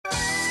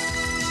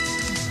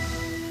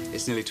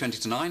It's nearly 20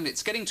 to 9.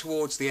 It's getting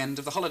towards the end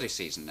of the holiday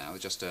season now,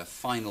 with just a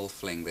final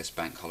fling this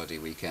bank holiday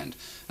weekend.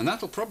 And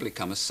that'll probably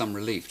come as some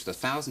relief to the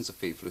thousands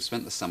of people who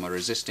spent the summer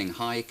resisting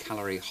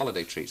high-calorie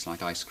holiday treats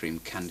like ice cream,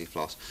 candy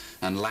floss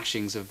and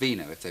lashings of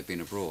vino if they've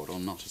been abroad, or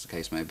not, as the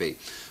case may be.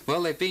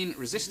 Well, they've been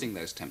resisting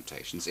those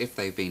temptations if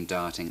they've been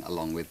dieting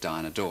along with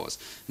Diana Dors.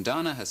 And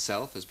Diana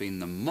herself has been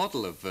the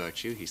model of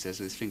virtue, he says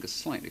with his fingers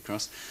slightly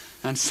crossed,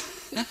 and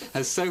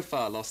has so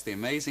far lost the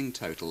amazing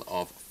total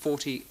of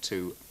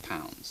 42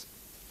 pounds.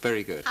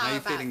 Very good. How are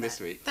you feeling this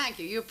week? Thank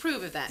you. You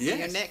approve of that,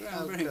 yes, Nick?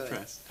 I'm very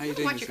impressed. How are you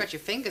doing? What you got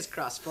your fingers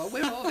crossed for?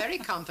 We're all very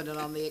confident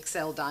on the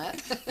Excel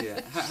diet. Yeah.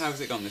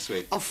 How's it gone this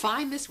week? Oh,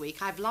 fine this week.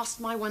 I've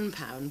lost my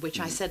 £1, which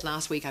I said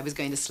last week I was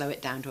going to slow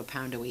it down to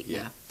 £1 a week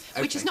now.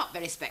 Okay. Which is not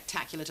very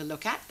spectacular to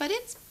look at, but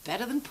it's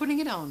better than putting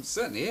it on. It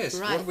certainly is.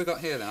 Right. What have we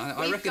got here then?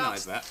 I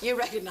recognise that. You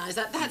recognise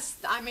that. That's,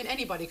 I mean,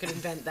 anybody could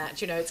invent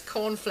that. You know, it's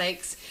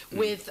cornflakes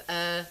with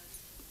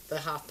the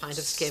half pint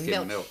of skim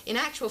milk. In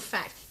actual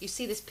fact, you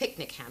see this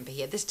picnic hamper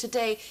here. This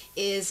today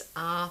is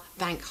our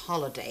bank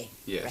holiday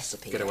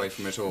recipe. Get away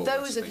from it all.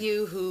 Those of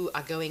you who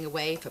are going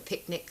away for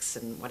picnics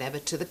and whatever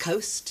to the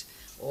coast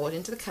or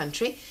into the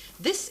country,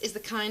 this is the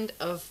kind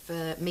of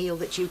meal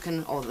that you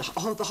can, or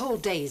the whole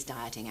day's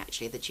dieting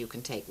actually, that you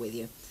can take with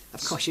you.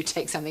 Of course, you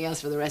take something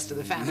else for the rest of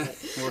the family.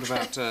 What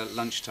about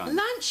lunchtime?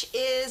 Lunch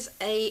is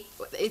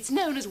it's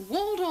known as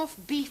Waldorf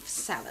beef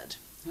salad.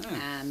 Oh.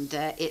 And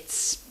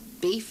it's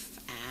beef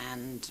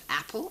and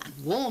apple and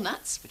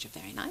walnuts, which are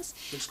very nice,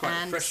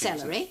 and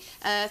celery,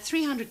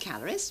 300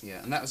 calories.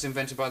 Yeah, and that was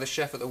invented by the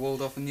chef at the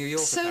Waldorf in New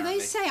York, so apparently.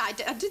 They say. I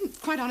didn't,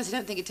 quite honestly,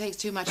 don't think it takes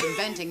too much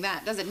inventing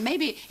that, does it?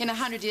 Maybe in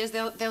 100 years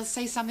they'll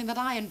say something that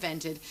I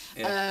invented,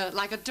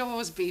 like a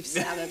Dors beef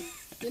salad,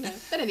 you know.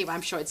 But anyway,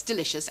 I'm sure it's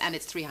delicious, and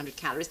it's 300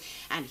 calories.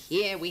 And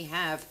here we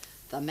have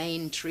the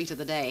main treat of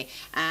the day,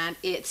 and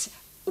it's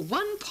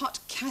 1 pot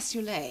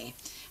cassolette.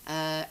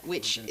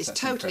 Which is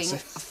totaling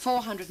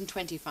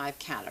 425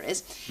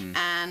 calories,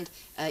 and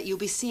you'll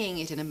be seeing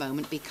it in a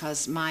moment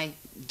because my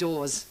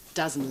Dors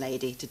Dozen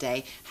lady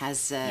today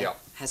has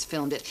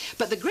filmed it.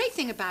 But the great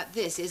thing about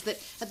this is that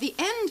at the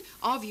end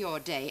of your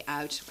day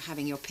out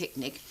having your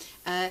picnic,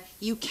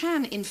 you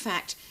can in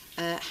fact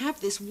have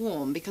this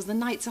warm because the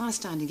nights are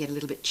starting to get a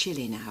little bit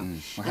chilly now.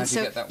 Well, how do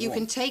you get that warm?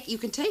 You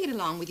can take it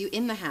along with you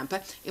in the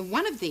hamper in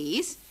one of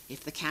these.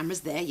 If the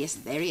camera's there, yes,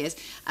 there he is,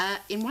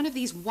 in one of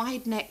these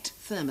wide-necked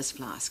thermos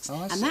flasks,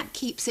 and that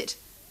keeps it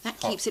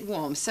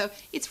warm. So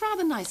it's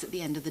rather nice at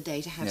the end of the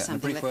day to have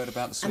something. A brief word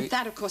about the sweet. And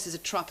that, of course, is a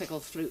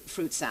tropical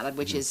fruit salad,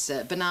 which is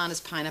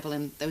bananas, pineapple,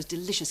 and those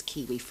delicious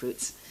kiwi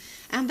fruits.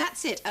 And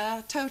that's it.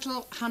 Total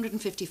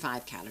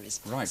 155 calories.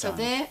 Right. So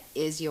there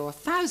is your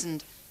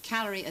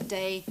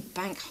 1,000-calorie-a-day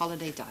bank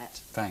holiday diet.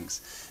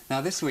 Thanks. Now,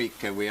 this week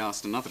we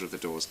asked another of the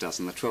Dors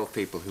Dozen, the 12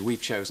 people who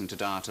we've chosen to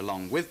diet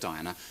along with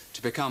Diana,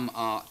 to become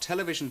our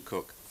television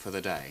cook for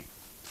the day.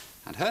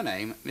 And her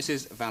name,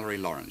 Mrs. Valerie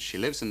Lawrence. She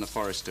lives in the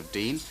Forest of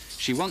Dean.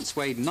 She once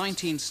weighed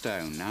 19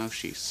 stone. Now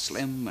she's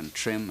slim and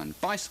trim and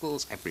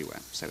bicycles everywhere.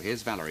 So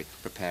here's Valerie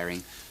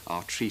preparing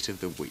our treat of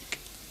the week.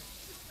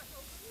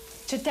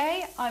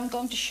 Today I'm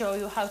going to show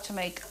you how to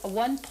make a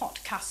 1-pot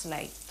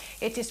cassolette.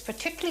 It is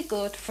particularly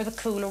good for the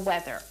cooler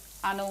weather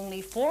and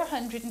only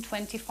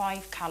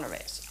 425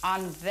 calories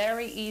and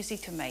very easy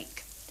to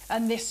make.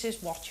 And this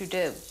is what you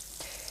do.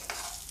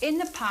 In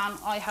the pan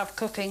I have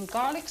cooking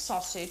garlic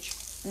sausage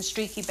and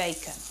streaky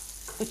bacon,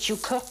 which you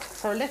cook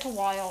for a little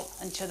while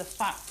until the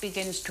fat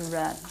begins to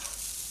run.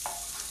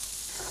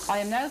 I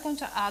am now going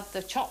to add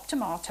the chopped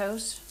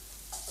tomatoes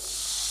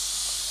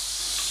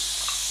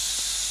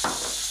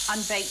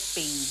and baked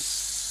beans.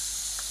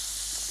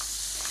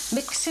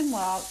 Mixing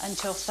well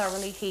until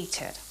thoroughly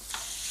heated.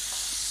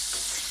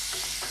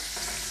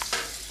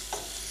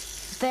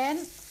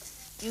 Then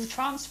you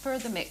transfer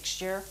the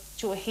mixture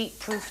to a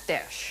heat-proof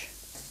dish.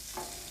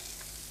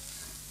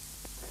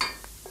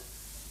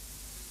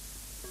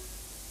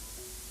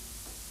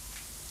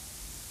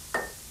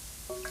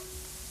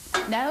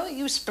 Now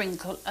you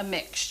sprinkle a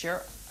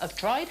mixture of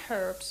dried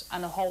herbs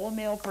and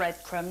wholemeal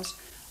breadcrumbs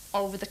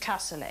over the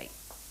cassolette.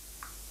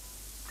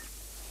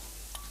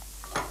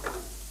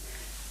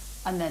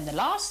 And then the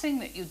last thing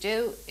that you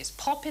do is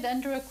pop it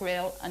under a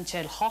grill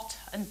until hot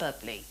and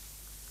bubbly.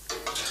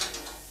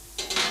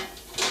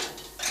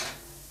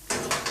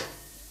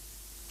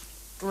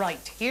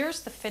 Right,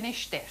 here's the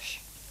finished dish.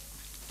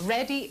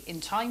 Ready in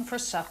time for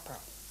supper.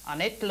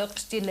 And it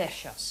looks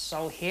delicious,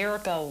 so here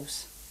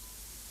goes.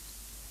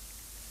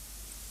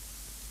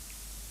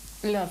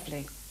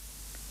 Lovely.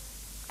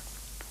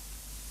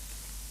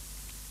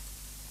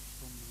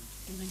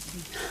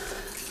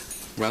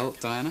 Well,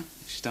 Diana,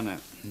 she's done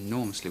an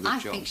enormously good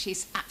job. I think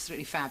she's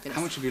absolutely fabulous.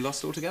 How much have you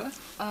lost altogether?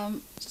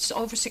 It's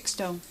over 6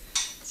 stone.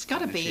 It's got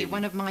to be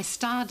one of my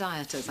star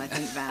dieters, I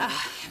think, Valerie.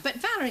 But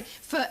Valerie,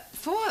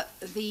 for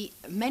the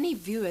many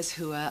viewers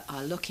who are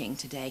looking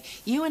today,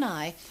 you and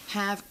I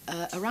have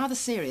a rather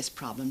serious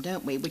problem,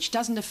 don't we? Which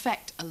doesn't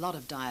affect a lot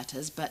of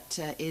dieters, but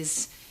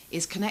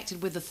is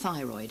connected with the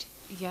thyroid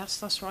Yes,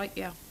 that's right,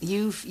 yeah.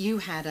 You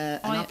had an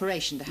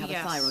operation to have a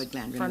thyroid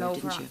gland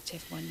removed, didn't you? For an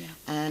overactive one, yeah.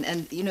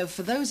 And you know,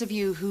 for those of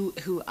you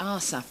who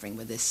are suffering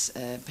with this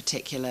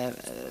particular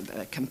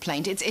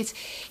complaint, in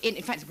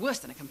fact, it's worse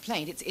than a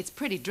complaint. It's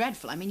pretty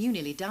dreadful. I mean, you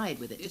nearly died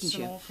with it, didn't you? It's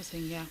an awful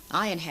thing, yeah.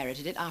 I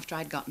inherited it after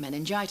I'd got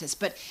meningitis,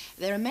 but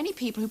there are many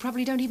people who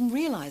probably don't even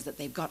realise that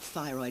they've got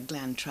thyroid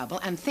gland trouble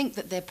and think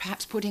that they're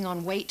perhaps putting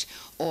on weight,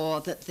 or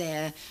that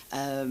they're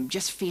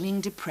just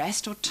feeling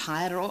depressed or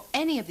tired, or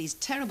any of these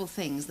terrible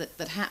things that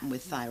happen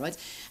with thyroids.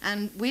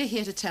 And we're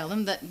here to tell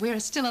them that we're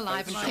still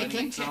alive and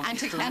kicking,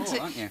 and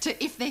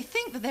if they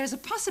think that there's a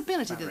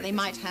possibility that they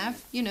might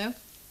have, you know,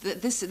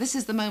 this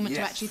is the moment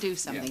to actually do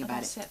something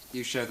about it.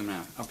 You show them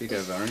now. Up you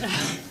go, Valerie.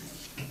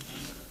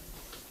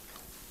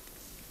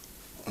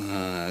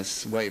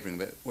 It's wavering a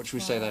bit. What should we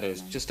say that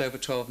is? Just over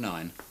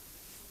 12.9.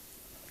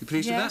 You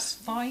pleased with that?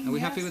 Fine. Are we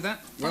happy with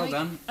that? Well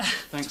done.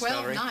 Thanks,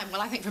 Valerie. 12.9. Well,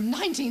 I think from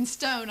 19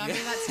 stone. I mean,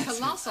 that's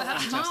colossal.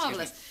 That's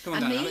marvellous. Come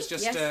on, Diana, let's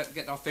just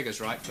get our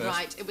figures right first.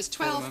 Right, it was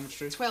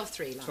 12.3 last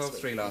week.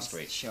 12.3 last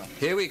week. Sure.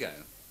 Here we go.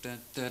 Da,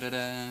 da, da,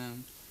 da.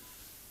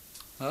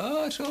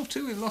 Oh,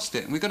 12.2, we've lost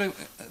it. And we've got to...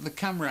 the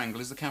camera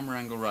angle, is the camera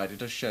angle right? It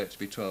does show it to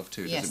be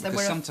 12.2, yes, doesn't it?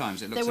 Because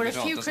sometimes it looks a bit odd,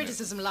 There were a few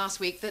criticisms last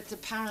week that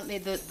apparently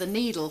the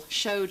needle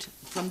showed,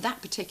 from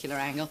that particular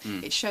angle,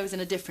 it shows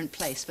in a different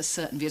place for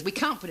certain viewers. We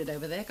can't put it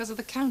over there because of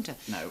the counter.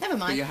 No, never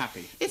mind. But you're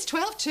happy. It's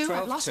 12.2,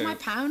 I've lost my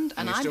pound,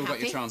 and I'm happy. You've still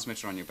got your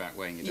transmitter on your back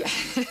weighing you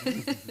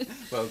down.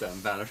 Well done,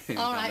 Valerie.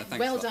 All right,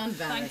 well done,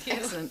 Valerie. Thank you.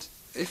 Excellent.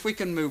 If we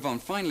can move on,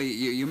 finally,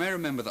 you may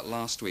remember that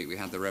last week we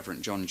had the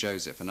Reverend John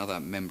Joseph, another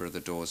member of the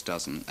Dors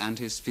Dozen, and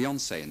his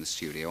fiancée in the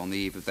studio on the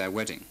eve of their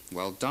wedding.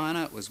 Well,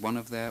 Diana was one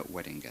of their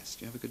wedding guests.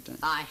 Did you have a good day?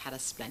 I had a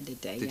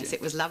splendid day, Did yes. you?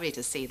 It was lovely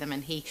to see them,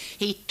 and he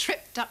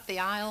tripped up the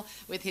aisle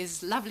with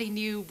his lovely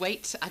new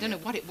weight. I don't know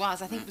what it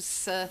was. I think it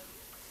was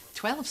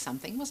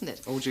 12-something, wasn't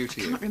it? All due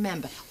to you. I can't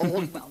remember.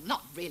 All, well,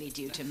 not really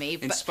due to me.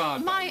 Inspired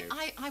but by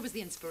you. I was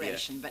the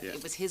inspiration, but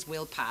it was his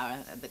willpower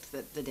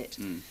that did it.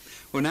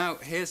 Well, now,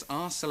 here's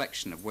our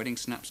selection of wedding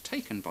snaps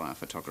taken by our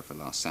photographer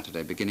last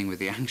Saturday, beginning with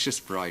the anxious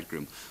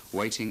bridegroom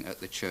waiting at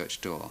the church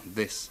door.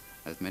 This,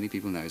 as many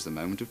people know, is the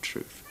moment of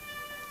truth.